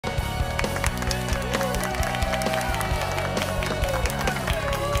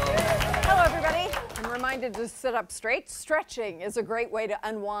needed to sit up straight, stretching is a great way to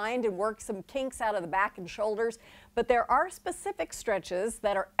unwind and work some kinks out of the back and shoulders. But there are specific stretches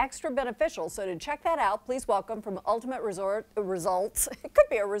that are extra beneficial. So to check that out, please welcome from Ultimate Results, it could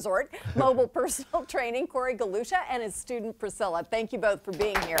be a resort, mobile personal training, Corey Galusha and his student Priscilla. Thank you both for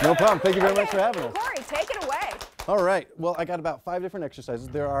being here. No problem. Thank you very much for having us. Corey, take it away. All right. Well, I got about 5 different exercises.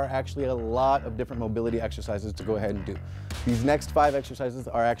 There are actually a lot of different mobility exercises to go ahead and do. These next 5 exercises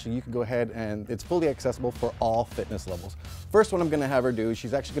are actually, you can go ahead and it's fully accessible for all fitness levels. First one I'm going to have her do is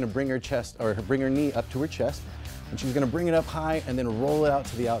she's actually going to bring her chest or bring her knee up to her chest. And she's going to bring it up high and then roll it out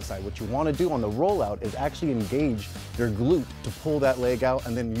to the outside. What you want to do on the rollout is actually engage your glute to pull that leg out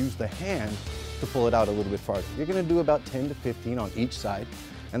and then use the hand to pull it out a little bit farther. You're going to do about 10 to 15 on each side.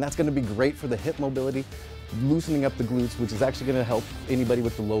 And that's going to be great for the hip mobility, loosening up the glutes, which is actually going to help anybody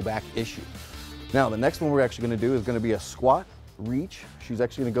with the low back issue. Now, the next one we're actually going to do is going to be a squat reach. She's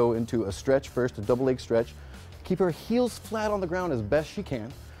actually going to go into a stretch first, a double leg stretch. Keep her heels flat on the ground as best she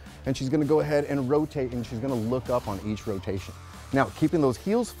can. And she's going to go ahead and rotate, and she's going to look up on each rotation. Now, keeping those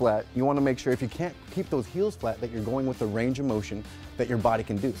heels flat, you want to make sure if you can't keep those heels flat that you're going with the range of motion that your body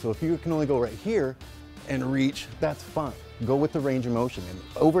can do. So if you can only go right here and reach, that's fine. Go with the range of motion, and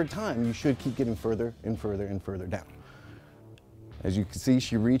over time you should keep getting further and further and further down. As you can see,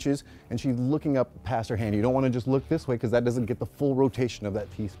 she reaches and she's looking up past her hand. You don't want to just look this way because that doesn't get the full rotation of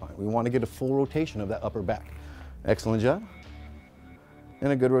that T-spine. We want to get a full rotation of that upper back. Excellent job.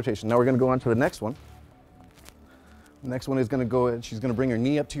 And a good rotation. Now we're going to go on to the next one. The next one is going to go, she's going to bring her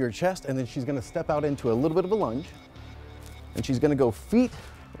knee up to your chest, and then she's going to step out into a little bit of a lunge. And she's going to go feet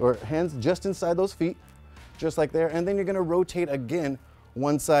or hands just inside those feet, just like there. And then you're going to rotate again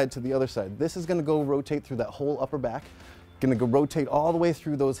one side to the other side. This is going to go rotate through that whole upper back. Going to go rotate all the way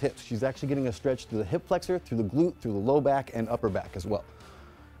through those hips. She's actually getting a stretch through the hip flexor, through the glute, through the low back, and upper back as well.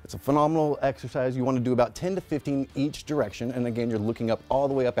 It's a phenomenal exercise. You want to do about 10 to 15 each direction. And again, you're looking up all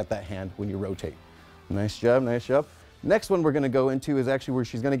the way up at that hand when you rotate. Nice job, nice job. Next one we're going to go into is actually where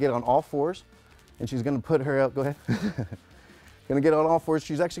she's going to get on all fours. And she's going to put her out, go ahead. Going to get on all fours.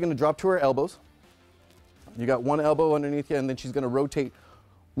 She's actually going to drop to her elbows. You got one elbow underneath you, and then she's going to rotate,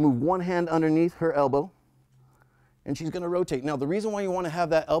 move one hand underneath her elbow. And she's going to rotate. Now, the reason why you want to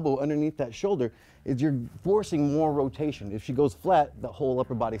have that elbow underneath that shoulder is you're forcing more rotation. If she goes flat, the whole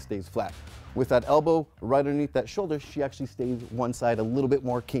upper body stays flat. With that elbow right underneath that shoulder, she actually stays one side a little bit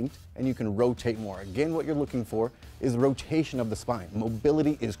more kinked, and you can rotate more. Again, what you're looking for is rotation of the spine.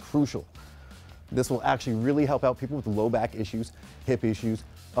 Mobility is crucial. This will actually really help out people with low back issues, hip issues,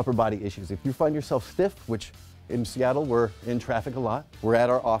 upper body issues. If you find yourself stiff, which in Seattle, we're in traffic a lot, we're at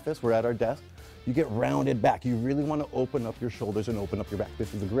our office, we're at our desk, you get rounded back. You really want to open up your shoulders and open up your back.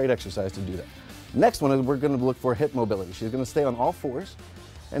 This is a great exercise to do that. Next one is we're going to look for hip mobility. She's going to stay on all fours.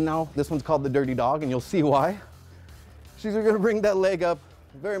 And now this one's called the dirty dog, and you'll see why. She's going to bring that leg up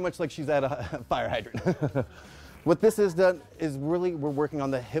very much like she's at a fire hydrant. What this is done is really we're working on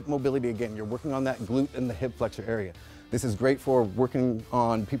the hip mobility again. You're working on that glute and the hip flexor area. This is great for working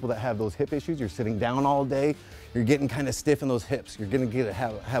on people that have those hip issues. You're sitting down all day. You're getting kind of stiff in those hips. You're going to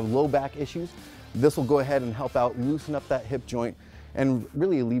have low back issues. This will go ahead and help out loosen up that hip joint and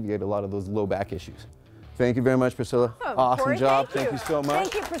really alleviate a lot of those low back issues. Thank you very much, Priscilla. Oh, awesome Corey, job. Thank you so much.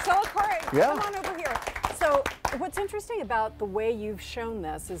 Thank you, Priscilla. Corey, yeah. Come on over here. So what's interesting about the way you've shown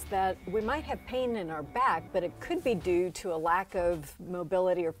this is that we might have pain in our back, but it could be due to a lack of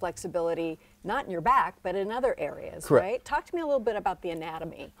mobility or flexibility, not in your back, but in other areas, correct. Right? Talk to me a little bit about the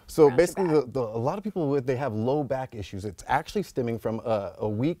anatomy. So basically, a lot of people, they have low back issues. It's actually stemming from a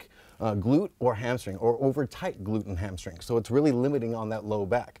weak glute or hamstring, or over tight glute and hamstring. So it's really limiting on that low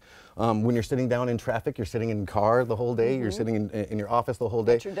back. When you're sitting down in traffic, you're sitting in car the whole day, you're sitting in your office the whole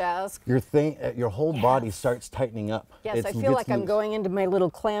day. At your desk. Your whole body starts tightening up. Yes, I feel like I'm going into my little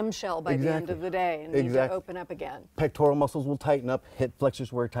clamshell by the end of the day and need to open up again. Pectoral muscles will tighten up, hip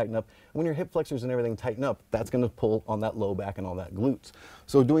flexors will tighten up. When your hip flexors and everything tighten up, that's going to pull on that low back and all that glutes.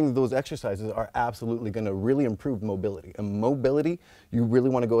 So doing those exercises are absolutely going to really improve mobility. And mobility, you really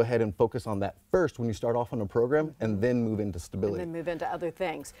want to go ahead and focus on that first when you start off on a program, and then move into stability. And then move into other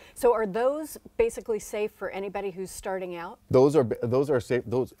things. So are those basically safe for anybody who's starting out? Those are safe.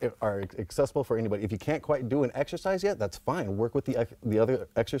 Those are accessible for anybody. If you can't quite do an exercise yet, that's fine. Work with the other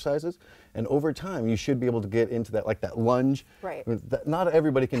exercises, and over time you should be able to get into that, like that lunge. Right. Not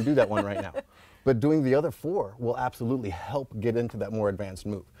everybody can do that one right now, but doing the other 4 will absolutely help get into that more advanced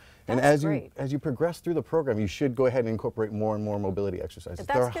move. And as you progress through the program, you should go ahead and incorporate more and more mobility exercises.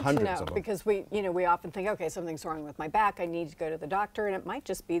 That's there are good hundreds to know, of them. because we often think, okay, something's wrong with my back, I need to go to the doctor, and it might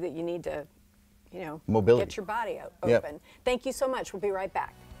just be that you need to, mobility. get your body open. Yep. Thank you so much. We'll be right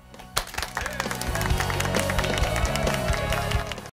back.